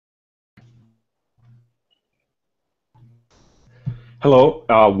Hello,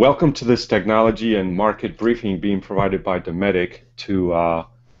 welcome to this technology and market briefing being provided by Dometic to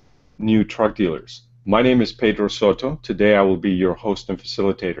new truck dealers. My name is Pedro Soto. Today I will be your host and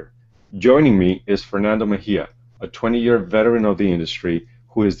facilitator. Joining me is Fernando Mejia, a 20-year veteran of the industry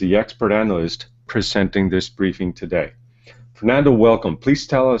who is the expert analyst presenting this briefing today. Fernando, welcome. Please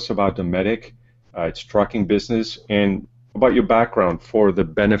tell us about Dometic, its trucking business, and about your background for the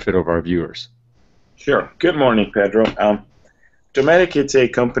benefit of our viewers. Sure. Good morning, Pedro. Dometic, it's a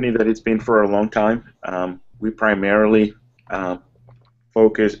company that it's been for a long time. We primarily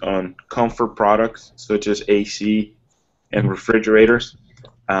focus on comfort products such as AC and refrigerators.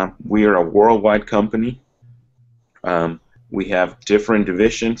 We are a worldwide company. We have different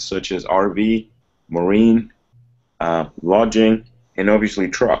divisions such as RV, marine, lodging, and obviously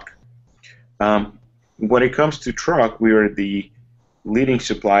truck. When it comes to truck, we are the leading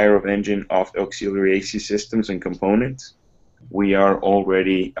supplier of engine of auxiliary AC systems and components. We are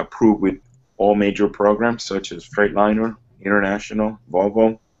already approved with all major programs such as Freightliner, International,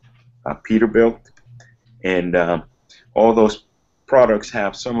 Volvo, Peterbilt, and all those products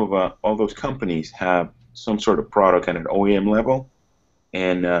have all those companies have some sort of product at an OEM level,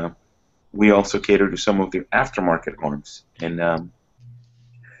 and we also cater to some of the aftermarket arms. And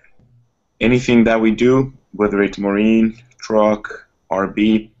anything that we do, whether it's marine, truck,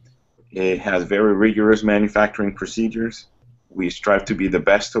 RB, it has very rigorous manufacturing procedures. We strive to be the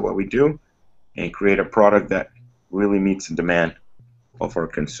best at what we do and create a product that really meets the demand of our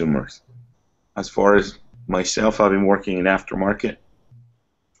consumers. As far as myself, I've been working in aftermarket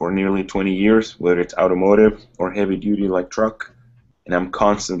for nearly 20 years, whether it's automotive or heavy duty like truck, and I'm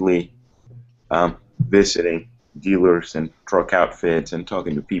constantly visiting dealers and truck outfits and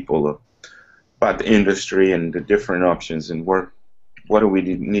talking to people about the industry and the different options and what do we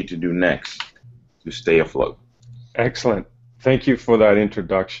need to do next to stay afloat. Excellent. Thank you for that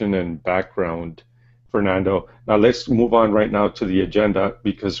introduction and background, Fernando. Now let's move on right now to the agenda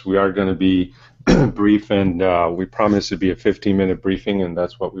because we are going to be brief and we promise to be a 15-minute briefing, and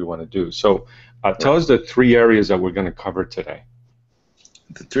that's what we want to do. So tell us the three areas that we're going to cover today.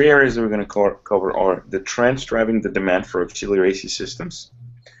 The three areas that we're going to cover are the trends driving the demand for auxiliary AC systems,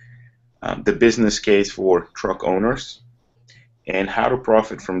 the business case for truck owners, and how to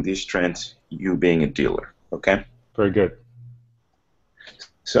profit from these trends, you being a dealer. Okay? Very good.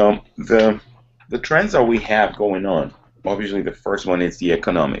 So the trends that we have going on, obviously the first one is the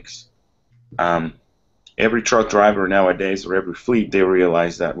economics. Every truck driver nowadays, or every fleet, they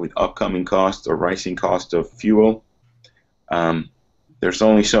realize that with upcoming costs or rising cost of fuel, there's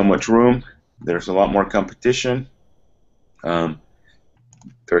only so much room. There's a lot more competition.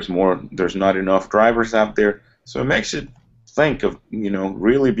 There's not enough drivers out there. So it makes it think of,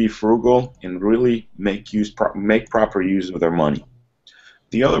 really be frugal and really make proper use of their money.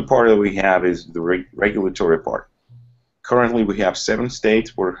 The other part that we have is the regulatory part. Currently, we have 7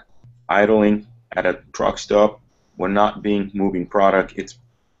 states where idling at a truck stop, when not being moving product, it's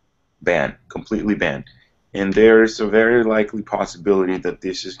banned, completely banned. And there's a very likely possibility that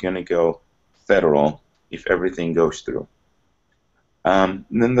this is going to go federal if everything goes through. And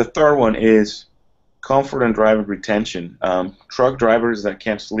then the third one is comfort and driver retention. Truck drivers that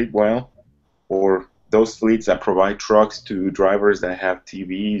can't sleep well, or those fleets that provide trucks to drivers that have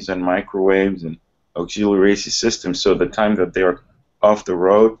TVs and microwaves and auxiliary AC systems, so the time that they're off the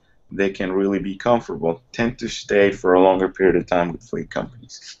road, they can really be comfortable, tend to stay for a longer period of time with fleet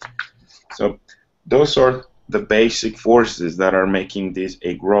companies. So those are the basic forces that are making this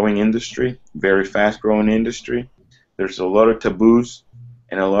a growing industry, very fast-growing industry. There's a lot of taboos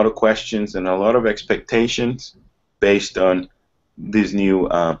and a lot of questions and a lot of expectations based on this new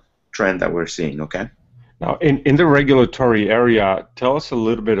trend that we're seeing, okay? Now, in the regulatory area, tell us a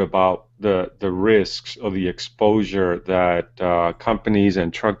little bit about the risks or the exposure that companies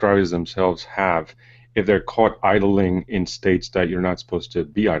and truck drivers themselves have if they're caught idling in states that you're not supposed to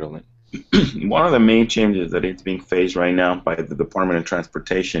be idling. One of the main changes that it's being faced right now by the Department of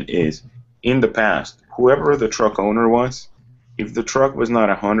Transportation is, in the past, whoever the truck owner was, if the truck was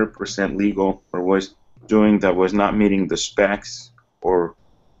not 100% legal or was not meeting the specs or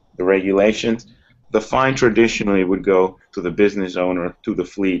the regulations, the fine traditionally would go to the business owner, to the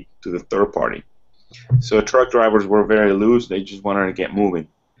fleet, to the third party. So truck drivers were very loose, they just wanted to get moving.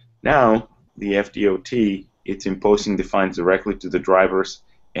 Now, the FDOT, it's imposing the fines directly to the drivers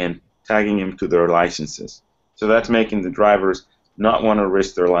and tagging them to their licenses. So that's making the drivers not want to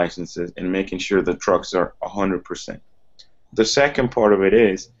risk their licenses and making sure the trucks are 100%. The second part of it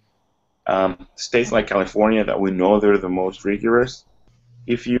is states like California, that we know they're the most rigorous,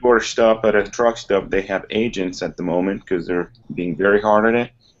 If you are stopped at a truck stop, they have agents at the moment because they're being very hard on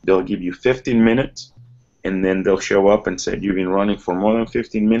it. They'll give you 15 minutes, and then they'll show up and say, you've been running for more than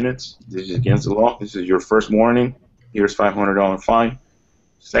 15 minutes. This is against the law. This is your first warning. Here's $500 fine.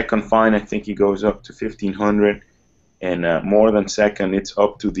 Second fine, I think it goes up to 1,500, and more than second, it's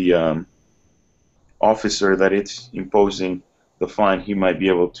up to the officer that it's imposing the fine. He might be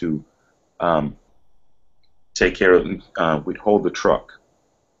able to um, take care of, withhold the truck.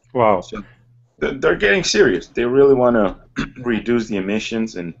 Wow. So they're getting serious. They really want to reduce the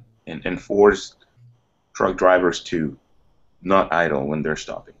emissions and force truck drivers to not idle when they're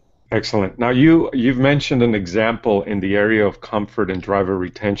stopping. Excellent. Now you've mentioned an example in the area of comfort and driver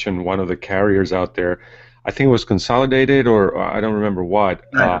retention. One of the carriers out there, I think it was Consolidated or I don't remember what.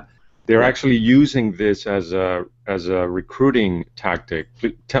 They're Yeah. actually using this as a recruiting tactic.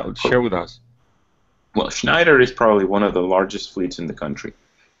 Please share with us. Well, Schneider is probably one of the largest fleets in the country.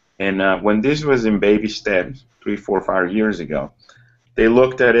 And when this was in baby steps 3, 4, 5 years ago, they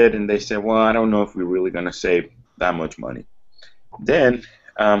looked at it and they said, well, I don't know if we're really going to save that much money. Then,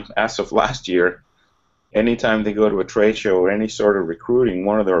 as of last year, anytime they go to a trade show or any sort of recruiting,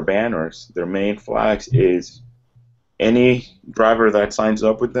 one of their banners, their main flags is any driver that signs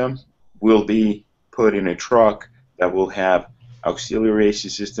up with them will be put in a truck that will have auxiliary AC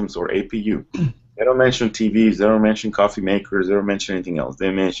systems or APU. They don't mention TVs, they don't mention coffee makers, they don't mention anything else. They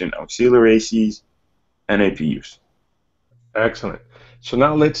mention auxiliary ACs and APUs. Excellent. So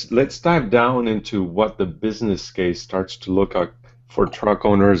now let's dive down into what the business case starts to look like for truck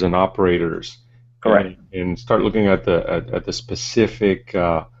owners and operators, Correct. and start looking at the specific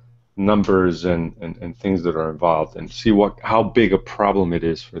numbers and things that are involved, and see how big a problem it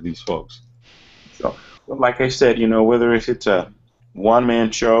is for these folks. So, well, like I said, whether if it's a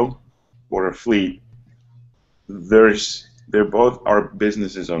one-man show or a fleet, they're both are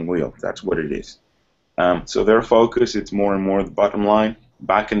businesses on wheels. That's what it is. So their focus, it's more and more the bottom line.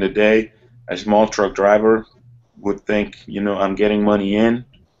 Back in the day, a small truck driver would think, I'm getting money in,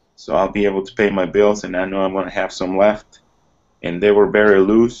 so I'll be able to pay my bills, and I know I'm going to have some left. And they were very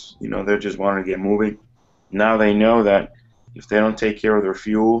loose, they just wanted to get moving. Now they know that if they don't take care of their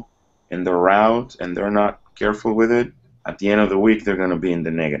fuel and their route, and they're not careful with it, at the end of the week, they're going to be in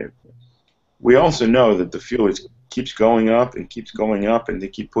the negative. We also know that the fuel keeps going up and keeps going up, and they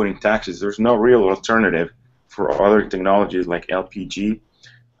keep putting taxes. There's no real alternative for other technologies like LPG.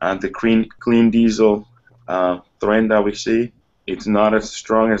 The clean diesel trend that we see, it's not as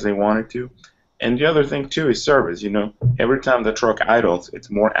strong as they want it to. And the other thing too is service. Every time the truck idles,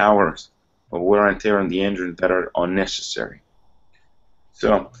 it's more hours of wear and tear on the engine that are unnecessary.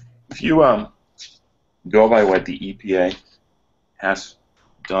 So if you go by what the EPA has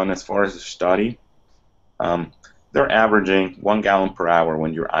done as far as the study, they're averaging 1 gallon per hour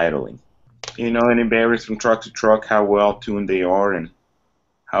when you're idling. And it varies from truck to truck how well tuned they are and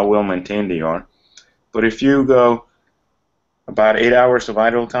how well maintained they are. But if you go about 8 hours of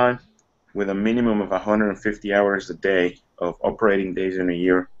idle time with a minimum of 150 hours a day of operating days in a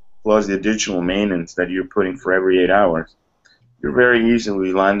year, plus the additional maintenance that you're putting for every 8 hours, you're very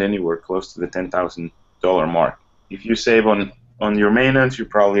easily land anywhere close to the $10,000 mark. If you save on your maintenance, you're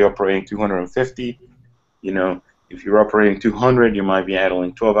probably operating 250. If you're operating 200, you might be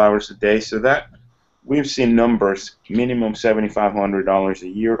idling 12 hours a day. So that we've seen numbers minimum $7,500 a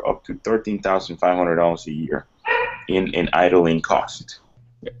year up to $13,500 a year in idling cost.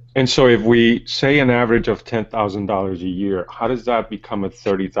 And so if we say an average of $10,000 a year, how does that become a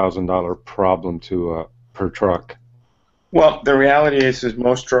 $30,000 problem per truck? Well, the reality is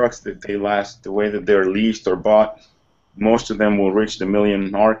most trucks that they last, the way that they're leased or bought, most of them will reach the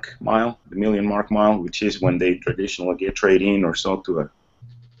million mark mile, which is when they traditionally get traded in or sold to a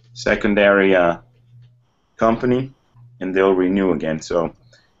secondary company, and they'll renew again. So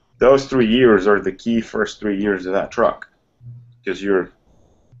those 3 years are the key first 3 years of that truck, because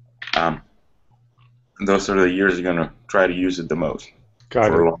those are the years you're going to try to use it the most. Got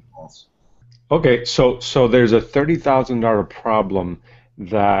for it. long hauls. Okay, so there's a $30,000 problem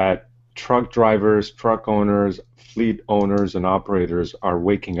that truck drivers, truck owners, fleet owners, and operators are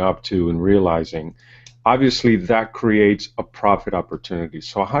waking up to and realizing. Obviously, that creates a profit opportunity.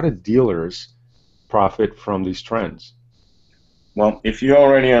 So how do dealers profit from these trends? Well, if you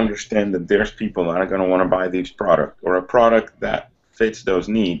already understand that there's people that are going to want to buy this product or a product that fits those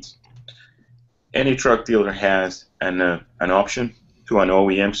needs, any truck dealer has an option to an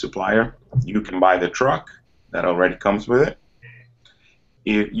OEM supplier. You can buy the truck that already comes with it.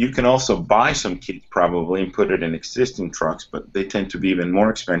 You can also buy some kits probably and put it in existing trucks, but they tend to be even more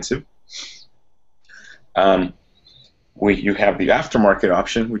expensive. You have the aftermarket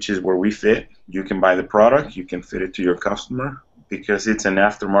option, which is where we fit. You can buy the product, you can fit it to your customer. Because it's an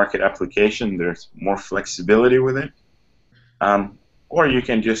aftermarket application, there's more flexibility with it. Or you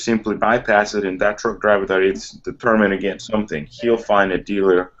can just simply bypass it, and that truck driver that is determined to get something, he'll find a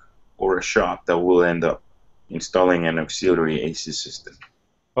dealer or a shop that will end up installing an auxiliary AC system.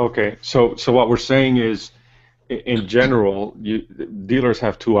 Okay, so what we're saying is, in general, dealers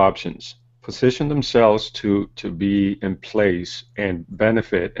have two options: position themselves to be in place and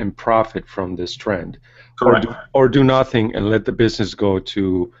benefit and profit from this trend, Correct. or do nothing and let the business go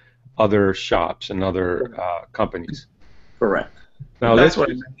to other shops and other companies. Correct. Now That's let's what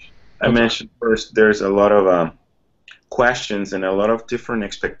just, I mentioned first. There's a lot of questions and a lot of different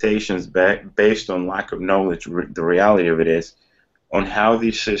expectations based on lack of knowledge. The reality of it is on how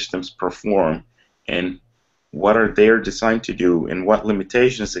these systems perform and what are they designed to do and what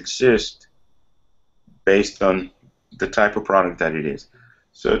limitations exist based on the type of product that it is.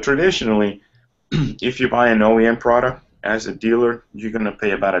 So traditionally, if you buy an OEM product as a dealer, you're going to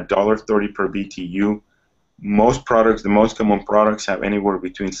pay about $1.30 per BTU. Most products, the most common products, have anywhere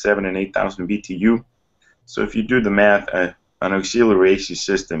between 7,000 and 8,000 BTU. So if you do the math, an auxiliary AC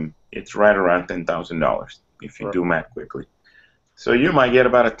system, it's right around $10,000 if you do math quickly. So you might get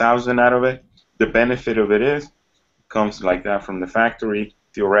about 1,000 out of it. The benefit of it is, comes like that from the factory.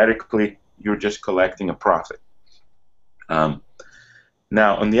 Theoretically, you're just collecting a profit. Now,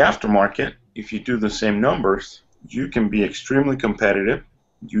 on the aftermarket, if you do the same numbers, you can be extremely competitive.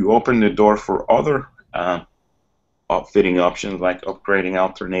 You open the door for other outfitting options like upgrading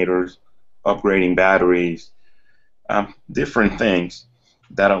alternators, upgrading batteries, different things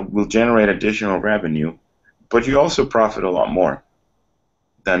that will generate additional revenue, but you also profit a lot more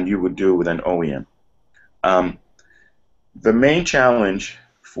than you would do with an OEM. The main challenge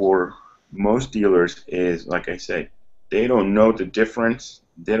for most dealers is, like I say, they don't know the difference.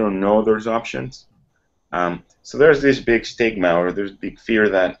 They don't know there's options. So there's this big stigma, or there's big fear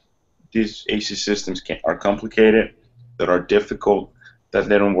that these AC systems are complicated, that are difficult, that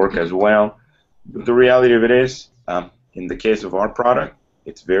they don't work as well. But the reality of it is, in the case of our product,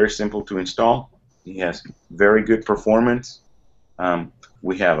 it's very simple to install. It has very good performance.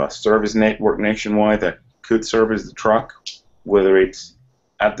 We have a service network nationwide that could service the truck, whether it's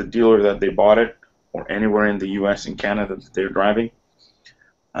at the dealer that they bought it or anywhere in the U.S. and Canada that they're driving.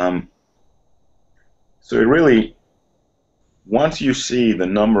 So it really, once you see the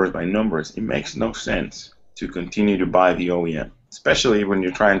numbers by numbers, it makes no sense to continue to buy the OEM, especially when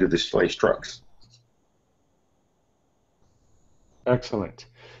you're trying to displace trucks. excellent.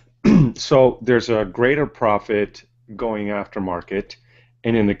 So there's a greater profit going aftermarket,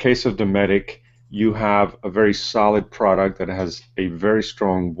 and in the case of Dometic, you have a very solid product that has a very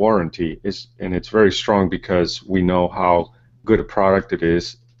strong warranty, and it's very strong because we know how good a product it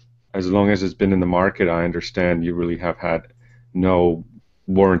is. As long as it's been in the market, I understand you really have had no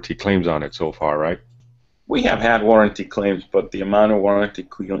warranty claims on it so far, right? We have had warranty claims, but the amount of warranty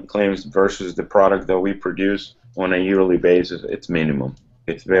claims versus the product that we produce on a yearly basis, it's minimum.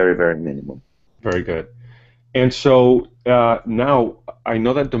 It's very, very minimum. Very good. And so now I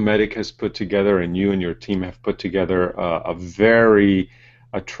know that Dometic has put together, and you and your team have put together a very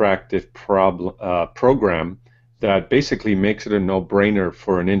attractive program that basically makes it a no-brainer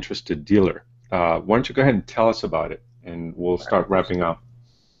for an interested dealer. Why don't you go ahead and tell us about it, and we'll start wrapping up.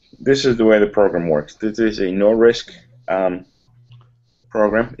 This is the way the program works. This is a no-risk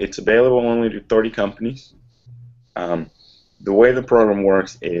program. It's available only to 30 companies. The way the program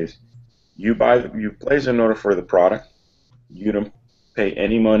works is you place an order for the product. You don't pay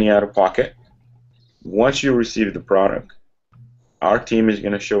any money out of pocket. Once you receive the product, our team is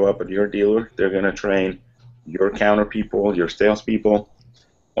going to show up at your dealer. They're going to train your counter people, your sales people,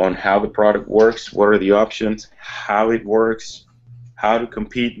 on how the product works, what are the options, how it works, how to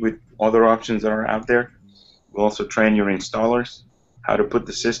compete with other options that are out there. We'll also train your installers how to put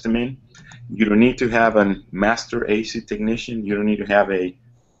the system in. You don't need to have a master AC technician. You don't need to have a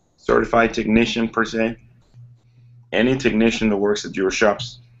certified technician per se. Any technician that works at your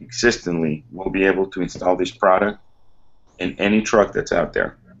shops consistently will be able to install this product in any truck that's out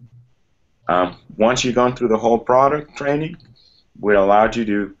there. Once you've gone through the whole product training, we allowed you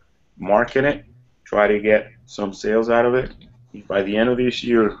to market it, try to get some sales out of it. If by the end of this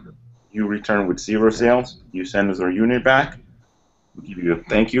year you return with 0 sales, you send us our unit back, we give you a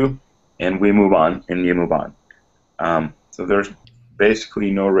thank you, and we move on, and you move on. So there's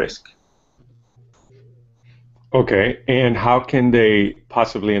basically no risk. Okay, and how can they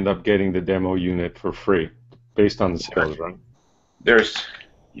possibly end up getting the demo unit for free based on the sales, right? There's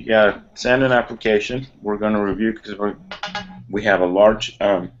You gotta send an application. We're gonna review because we have a large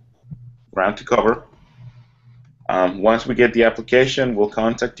ground to cover. Once we get the application, we'll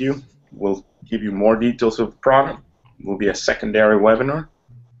contact you. We'll give you more details of the product. It will be a secondary webinar.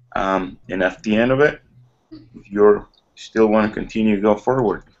 And at the end of it, if you still want to continue to go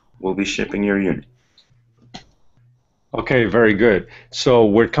forward, we'll be shipping your unit. Okay, very good. So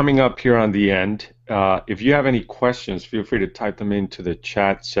we're coming up here on the end. If you have any questions, feel free to type them into the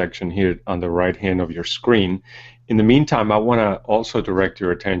chat section here on the right hand of your screen. In the meantime, I want to also direct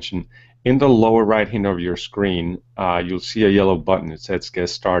your attention. In the lower right hand of your screen, you'll see a yellow button that says Get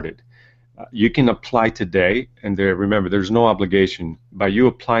Started. You can apply today, and remember, there's no obligation. By you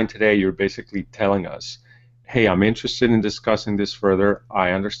applying today, you're basically telling us, hey, I'm interested in discussing this further.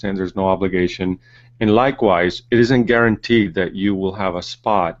 I understand there's no obligation. And likewise, it isn't guaranteed that you will have a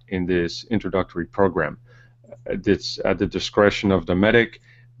spot in this introductory program. It's at the discretion of Dometic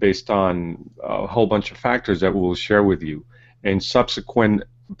based on a whole bunch of factors that we will share with you. In subsequent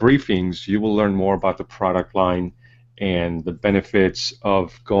briefings, you will learn more about the product line and the benefits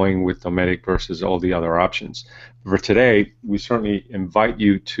of going with Dometic versus all the other options. For today, we certainly invite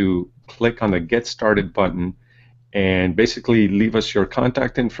you to click on the Get Started button and basically leave us your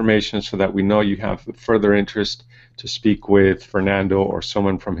contact information so that we know you have further interest to speak with Fernando or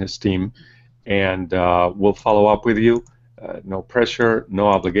someone from his team, and we'll follow up with you. No pressure, no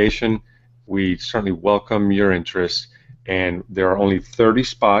obligation. We certainly welcome your interest, and there are only 30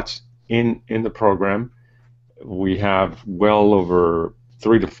 spots in the program. We have well over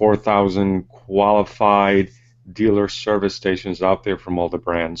 3,000 to 4,000 qualified dealer service stations out there from all the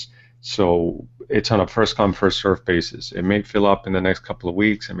brands. So it's on a first come, first served basis. It may fill up in the next couple of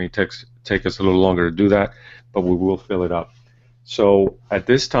weeks. It may take us a little longer to do that, but we will fill it up. So at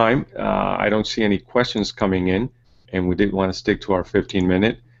this time, I don't see any questions coming in, and we did want to stick to our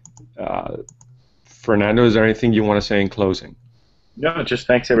 15-minute. Fernando, is there anything you want to say in closing? No, just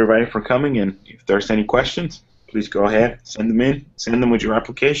thanks everybody for coming, and if there's any questions, please go ahead, send them in, send them with your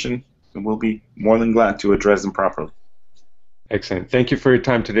application, and we'll be more than glad to address them properly. Excellent. Thank you for your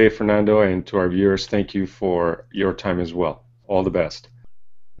time today, Fernando, and to our viewers, thank you for your time as well. All the best.